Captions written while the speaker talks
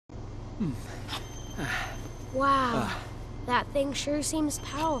Wow, that thing sure seems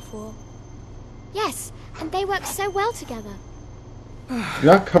powerful. Yes, and they work so well together. Do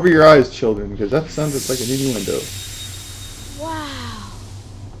not cover your eyes, children, because that sounds like an innuendo. Wow.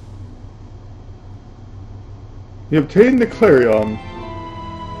 You obtained the Clarion.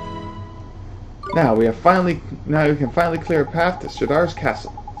 Now we can finally clear a path to Shadar's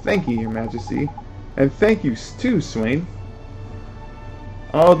castle. Thank you, Your Majesty, and thank you too, Swain.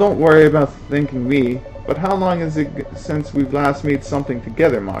 Oh, don't worry about thanking me. But how long is it since we've last made something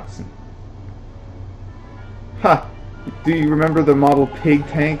together, Moxon? Ha! Do you remember the model pig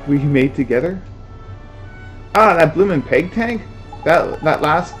tank we made together? Ah, that bloomin' pig tank? That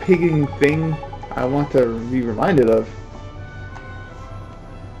last pigging thing I want to be reminded of.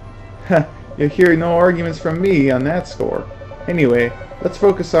 Ha! You'll hear no arguments from me on that score. Anyway, let's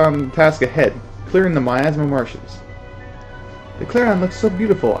focus on the task ahead, clearing the miasma marshes. The Clarion looks so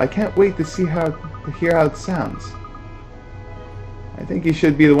beautiful. I can't wait to hear how it sounds. I think you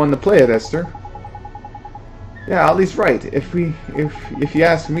should be the one to play it, Esther. Yeah, Ollie's right. If you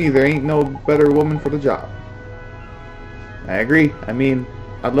ask me, there ain't no better woman for the job. I agree. I mean,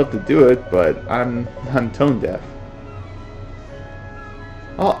 I'd love to do it, but I'm tone deaf.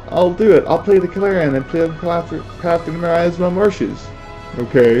 I'll do it. I'll play the Clarion and play the path to the miasma marshes.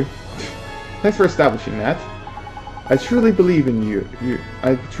 Okay. Thanks for establishing that. I truly believe in you.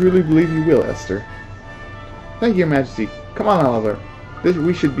 I truly believe you will, Esther. Thank you, Your Majesty. Come on, Oliver.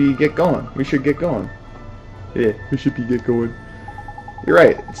 We should get going. We should get going. Yeah, we should get going. You're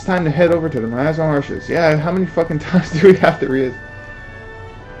right. It's time to head over to the miasma marshes. Yeah, how many fucking times do we have to read?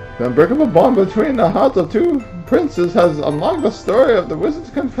 The unbreakable bond between the hearts of two princes has unlocked the story of the wizard's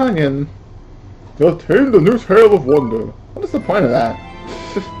companion. You'll tame the new tale of wonder. What is the point of that?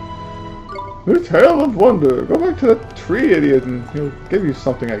 New tale of wonder. Go back to that tree, idiot, and he'll give you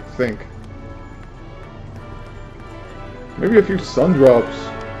something, I think. Maybe a few sun drops.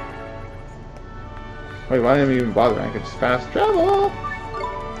 Wait, why didn't I even bother? I can just fast travel.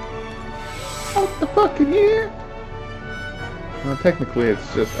 Out the fucking here. Well, technically,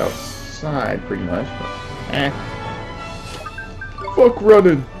 it's just outside, pretty much. But, fuck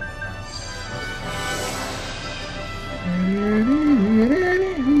running.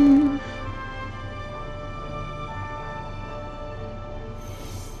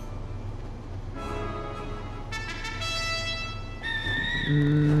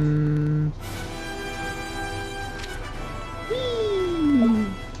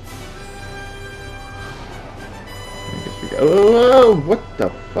 Oh, what the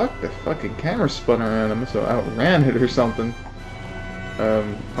fuck? The fucking camera spun around. I must have outran it or something.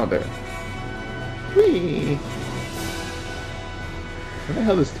 Oh, there. Whee! Where the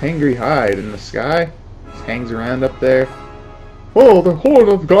hell does Tangri hide? In the sky? Just hangs around up there. Oh, the horn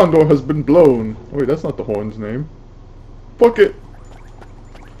of Gondor has been blown. Wait, that's not the horn's name. Fuck it!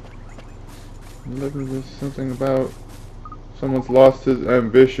 There's something about someone's lost his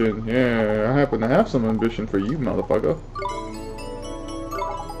ambition. Yeah, I happen to have some ambition for you, motherfucker.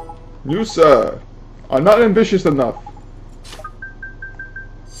 You, sir, are not ambitious enough.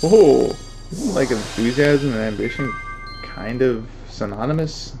 Oh, isn't like enthusiasm and ambition kind of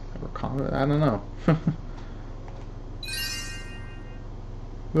synonymous? Or I don't know. A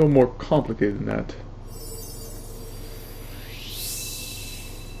little more complicated than that.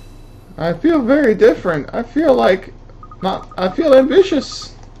 I feel very different. I feel like I feel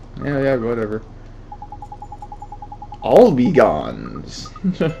ambitious. Yeah, whatever. All be gones.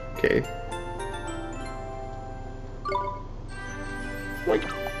 Okay. Wait.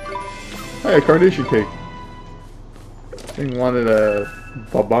 Hey, a carnation cake. I wanted a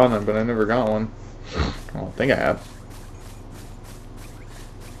babana, but I never got one. I don't think I have.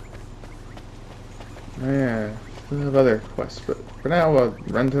 Oh, yeah, I have other quests, but for now, I'll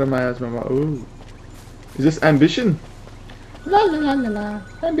run to the miasma. Ooh. Is this ambition? La la la la la.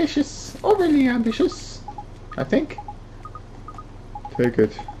 Ambitious. Overly ambitious. I think. Take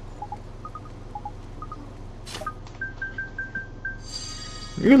it.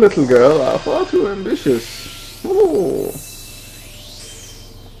 You little girl are far too ambitious. Ooh.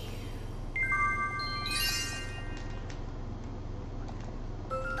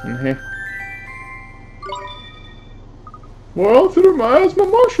 Well, to the miasma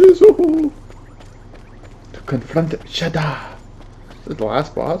marshes. Ooh. To confront Shada. Is it the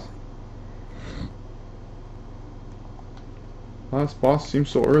last boss? Last boss seems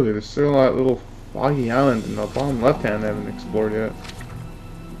so early. There's still that little foggy island in the bottom left hand I haven't explored yet.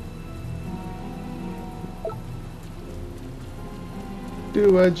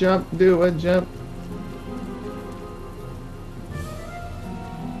 Do a jump, do a jump.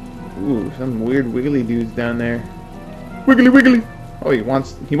 Ooh, some weird wiggly dudes down there. Wiggly wiggly! Oh, he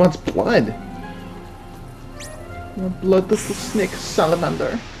wants blood. You want blood, little snake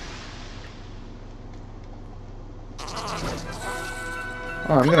salamander.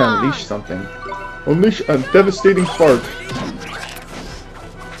 Oh, I'm gonna unleash something. Unleash a devastating fart.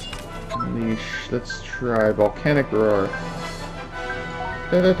 Unleash. Let's try volcanic roar.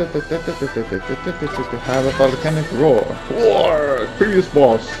 Have a volcanic roar. Roar! Previous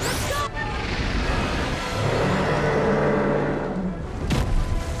boss.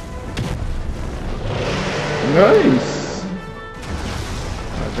 Nice!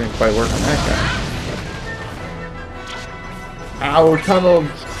 I didn't quite work on that guy. Ow, tunnel!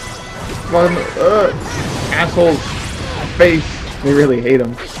 One, assholes! Face! They really hate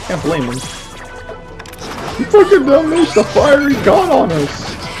him. Can't blame them. You fucking unleashed the fiery god on us!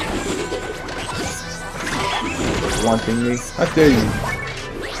 Wanting me? How dare you?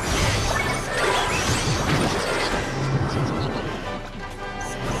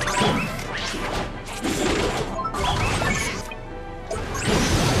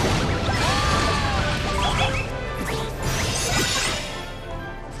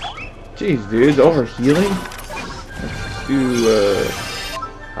 Jeez, dude, overhealing? Let's do,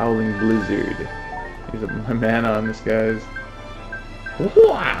 Howling Blizzard. Use up my mana on this guy's.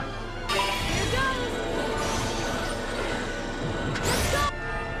 Whoa!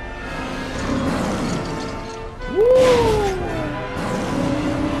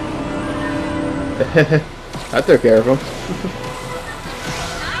 That took care of him.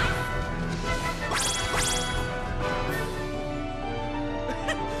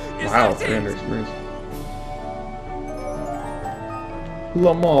 Wow, 300 experience.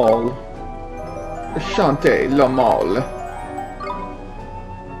 La Mall. Ashante La Mall.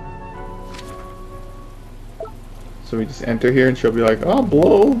 So we just enter here and she'll be like, I'll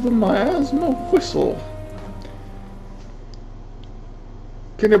blow the miasma whistle.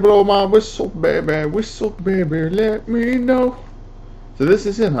 Can you blow my whistle, baby? Whistle, baby, let me know. So this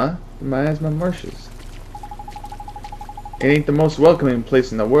is it, huh? The miasma marshes. It ain't the most welcoming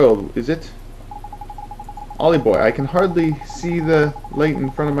place in the world, is it? Ollie boy, I can hardly see the light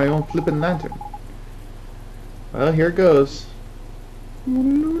in front of my own flippin' lantern. Well, here it goes.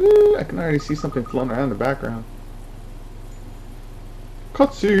 I can already see something floating around in the background.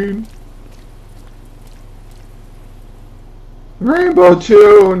 Cutscene! Rainbow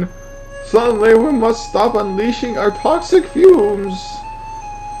tune! Suddenly we must stop unleashing our toxic fumes!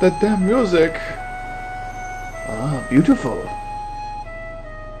 That damn music! Ah, beautiful!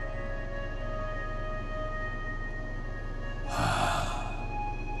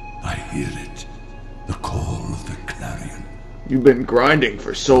 I hear it. The call of the clarion. You've been grinding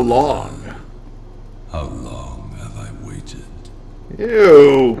for so long. How long have I waited?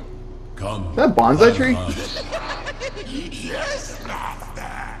 Ew! Come. Is that a bonsai tree? Yes,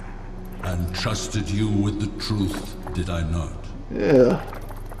 master. And trusted you with the truth, did I not? Yeah.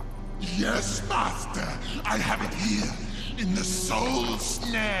 Yes, master. I have it here in the soul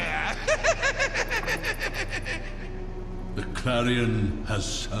snare. The clarion has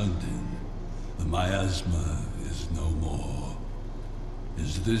sounded. The miasma is no more.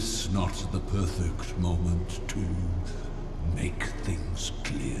 Is this not the perfect moment to make things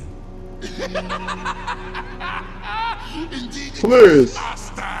clear? Indeed, Please.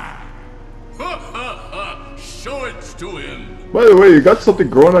 master. Show it to him. By the way, you got something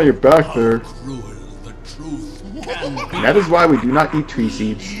growing on your back there. Cruel the truth can be. And that is why we do not eat tree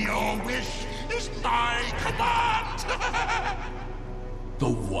seeds. Your wish is my command. The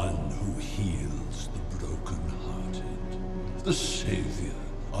one who heals the broken-hearted. The savior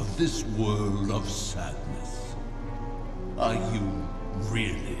of this world of sadness. Are you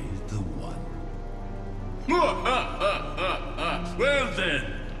really the one? Well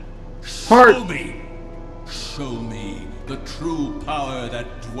then, Heart. Show me the true power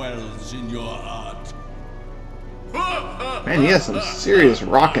that dwells in your heart. Man, he has some serious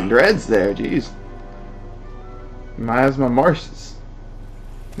rockin' dreads there, jeez. Miasma marshes.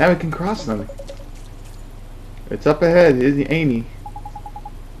 Now we can cross them. It's up ahead, ain't he?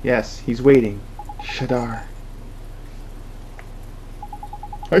 Yes, he's waiting. Shadar.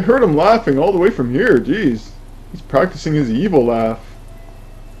 I heard him laughing all the way from here, jeez. He's practicing his evil laugh.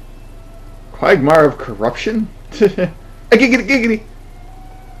 Quagmire of corruption? Giggity giggity!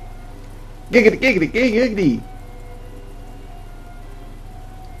 Giggity giggity giggity!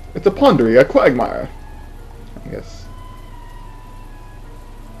 It's a plundery, a quagmire. I guess.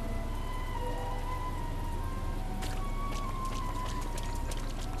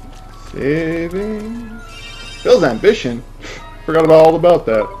 Saving. Bill's ambition. Forgot all about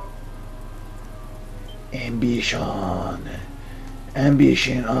that. Ambition.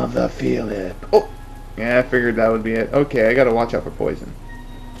 Ambition of the Philip. Oh! Yeah, I figured that would be it. Okay, I gotta watch out for poison.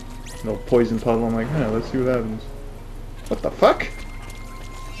 No poison puddle. I'm like, huh, let's see what happens. What the fuck?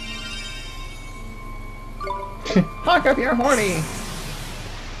 Honk up your horny! I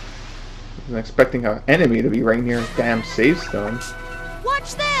wasn't expecting an enemy to be right near a damn save stone.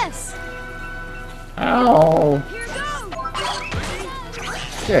 Watch this! Ow! Here goes!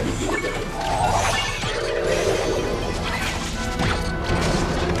 Shit.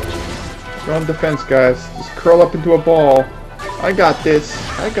 Go on defense, guys. Just curl up into a ball. I got this.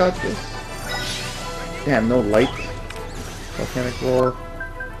 I got this. Damn, no light. Volcanic roar.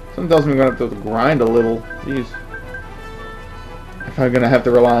 Something tells me I'm gonna have to grind a little. Jeez. If I'm gonna have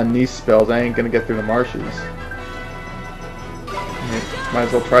to rely on these spells, I ain't gonna get through the marshes. Might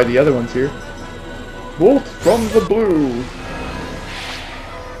as well try the other ones here. Bolt from the blue.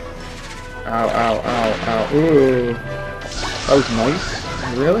 Ow, ow, ow, ow. Ooh. That was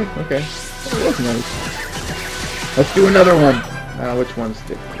nice. Really? Okay. That was nice. Let's do another one. Which one's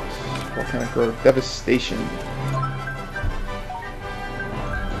different? Volcanic roar. Devastation.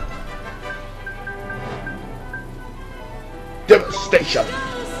 Devastation!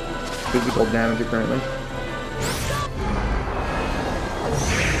 Physical damage, apparently.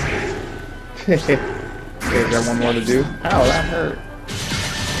 Okay, got one more to do. Ow, that hurt.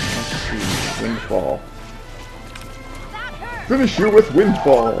 Let's see. Windfall. Finish you with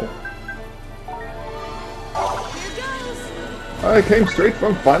Windfall! I came straight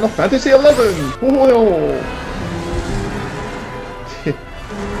from Final Fantasy XI! Whoa!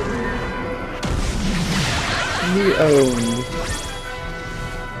 Me-owned.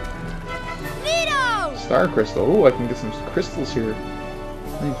 Star Crystal. Oh, I can get some crystals here.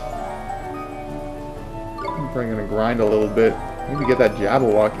 Nice. I'm probably gonna grind a little bit. Maybe get that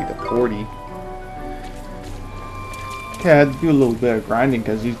Jabberwocky to 40. Okay, I had to do a little bit of grinding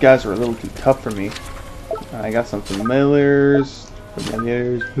because these guys are a little too tough for me. I got some familiars.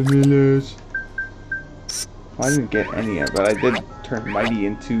 Familiars. Well, I didn't get any yet, but I did turn Mighty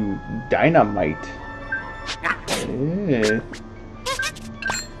into Dynamite. Yeah.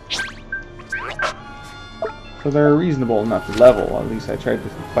 So they're reasonable enough level. At least I tried to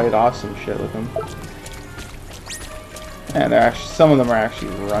fight off some shit with them. And they're actually, some of them are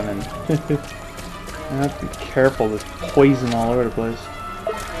actually running. I have to be careful. There's poison all over the place.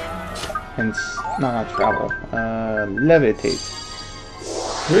 And not travel. Levitate.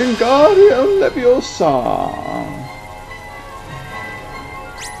 Wingardium Leviosa.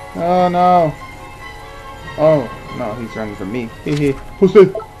 Oh no. Oh no, he's running from me. Hehe. Who's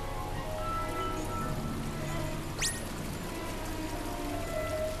it?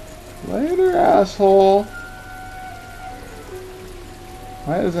 Later, asshole.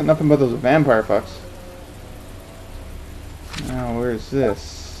 Why is it nothing but those vampire fucks? Now, where's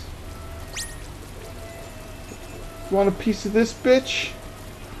this? You want a piece of this, bitch?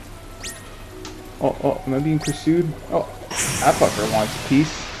 Oh, am I being pursued? Oh, that fucker wants a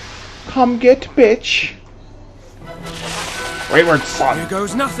piece. Come get, bitch! Wayward son! Here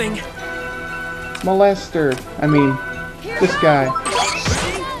goes nothing! Molester. I mean, this guy.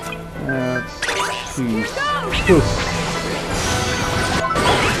 Jeez.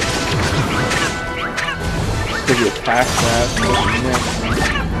 Because you attack that.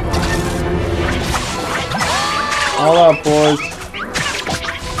 All up, boys.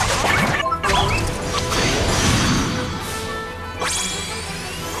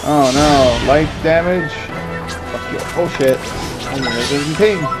 Oh no, life damage. Fuck you. Oh shit. I'm gonna get some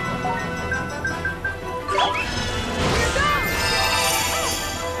ping.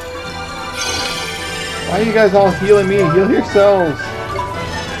 Why are you guys all healing me? Heal yourselves!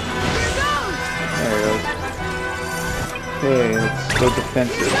 There it goes. Okay, let's go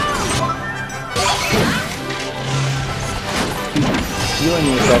defensive. Keep healing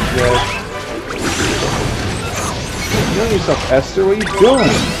yourself, guys. Healing yourself, Esther. What are you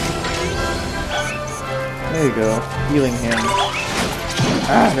doing? There you go. Healing him.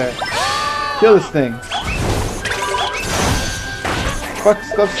 Ah, there. Kill this thing. Fuck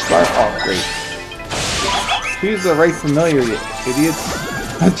stuff start. Oh, great. Choose the right familiar, you idiots.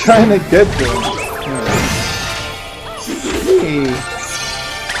 I'm trying to get to him. Hey.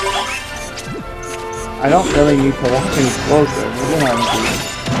 I don't really need to walk any closer. We're doing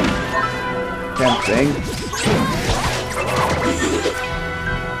damn thing.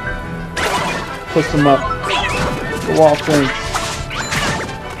 Push him up. The wall thing.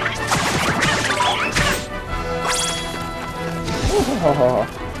 Oh.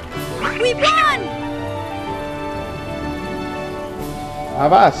 We won!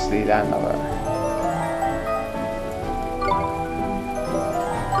 Avasti, Landover.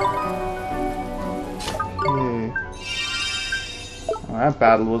 that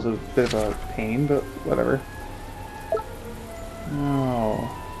battle was a bit of a pain, but whatever. No.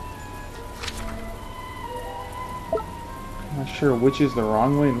 I'm not sure which is the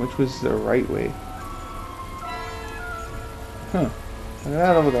wrong way and which was the right way. Huh. Look at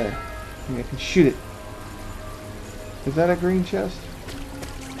that over there. Maybe I can shoot it. Is that a green chest?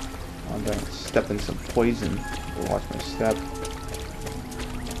 Oh, I'm gonna step in some poison. Watch my step.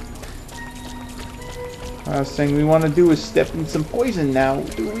 Last thing we want to do is step in some poison now,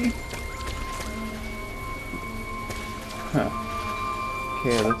 do we? Huh.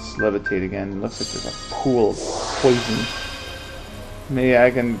 Okay, let's levitate again. Looks like there's a pool of poison. Maybe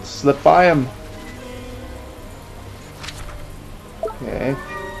I can slip by him. Okay.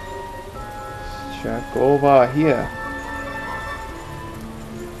 Let's check over here.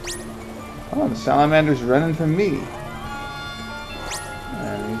 Oh, the salamander's running from me.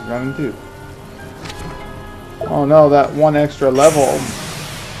 And he's running too. Oh no, that one extra level.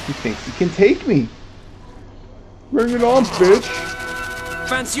 He thinks he can take me. Bring it on, bitch.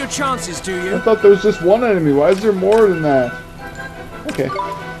 Fancy your chances, do you? I thought there was just one enemy. Why is there more than that? Okay.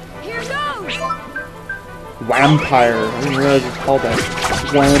 Here goes! Vampire. I didn't realize it's called that.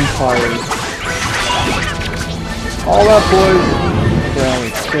 Vampire. All that, boys. Okay, I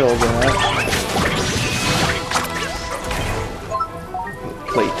only killed that.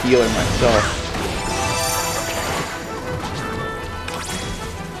 Play healer myself.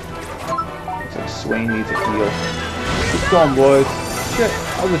 Looks like Swain needs a heal. Keep going, boys. Shit,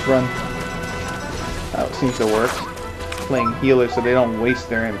 I'll just run. That seems to work. Playing healer so they don't waste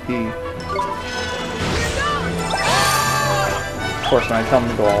their MP. Of course, when I tell them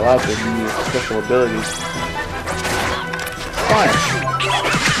to go all out, they can use special abilities. Fine.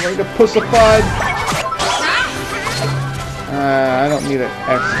 Ready to pussified? I don't need an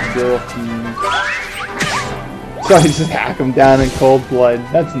ex-girlfriend. So I just hack him down in cold blood.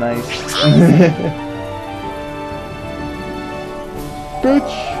 That's nice.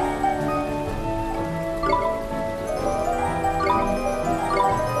 Bitch!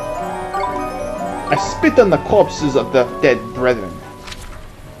 I spit on the corpses of the dead brethren.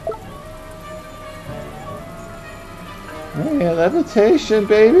 Hey, levitation,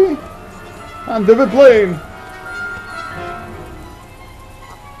 baby! Under the plane!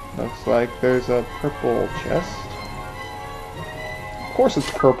 Looks like there's a purple chest. Of course it's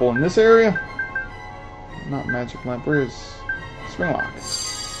purple in this area. Not magic lamp. Where is spring lock?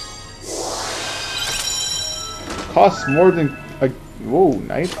 Costs more than a... Whoa,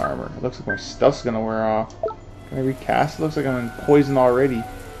 knight armor. It looks like my stuff's gonna wear off. Can I recast? It looks like I'm in poison already.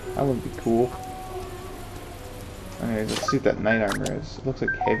 That would be cool. Anyways, let's see what that knight armor is. It looks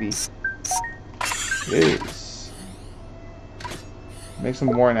like heavy. It is. Makes them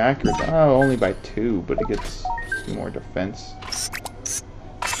more inaccurate. Oh, only by 2, but it gets 2 more defense.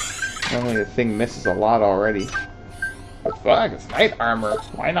 Normally the thing misses a lot already. But fuck, it's knight armor.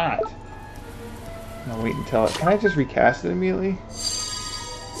 Why not? I'll wait until it... Can I just recast it immediately?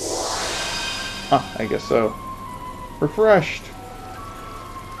 Huh, I guess so. Refreshed.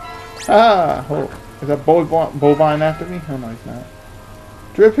 Ah! Oh, is that bovine after me? Oh no, he's not.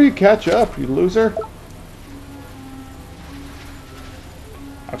 Drippy, catch up, you loser.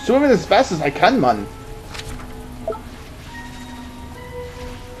 I'm swimming as fast as I can, man.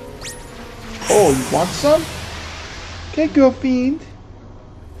 Oh, you want some? Okay, go fiend.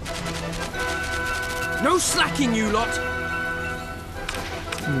 No slacking, you lot.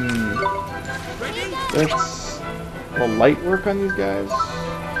 Let's... Will light work on these guys?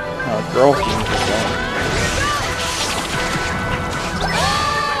 Oh, girl fiends are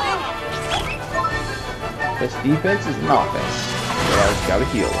going. This defense is an offense. But I just gotta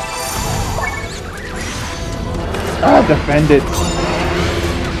heal. Ah, defend it!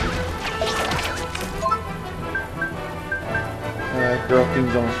 Girl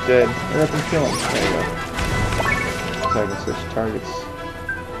fiend's almost dead. Hurry up and kill him. There you go. So I can switch targets.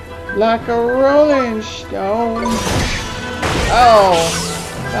 Like a rolling stone. Oh!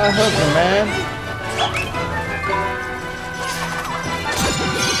 That hurt me, man.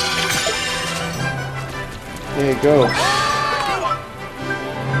 There you go.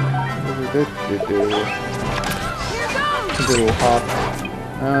 Little hop.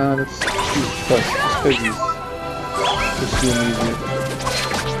 Let's shoot plus piggies. Just do them easy.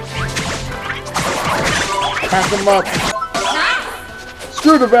 Pack them up!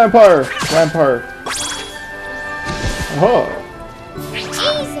 Screw the vampire! Vampire. Oh!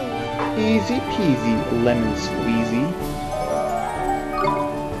 Easy! Easy peasy, lemon squeezy.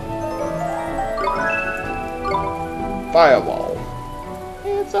 Firewall.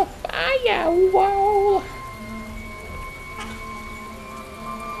 It's a firewall!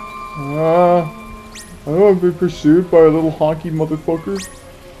 I don't want to be pursued by a little honky motherfucker.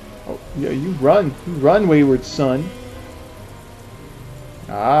 Oh, yeah, you run. You run, wayward son.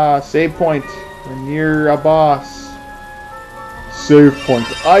 Ah, save point. We're near a boss. Save point.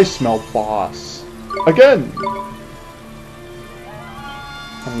 I smell boss. Again!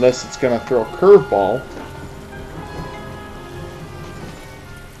 Unless it's gonna throw a curveball.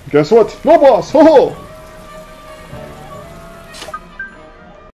 Guess what? No boss! Ho ho!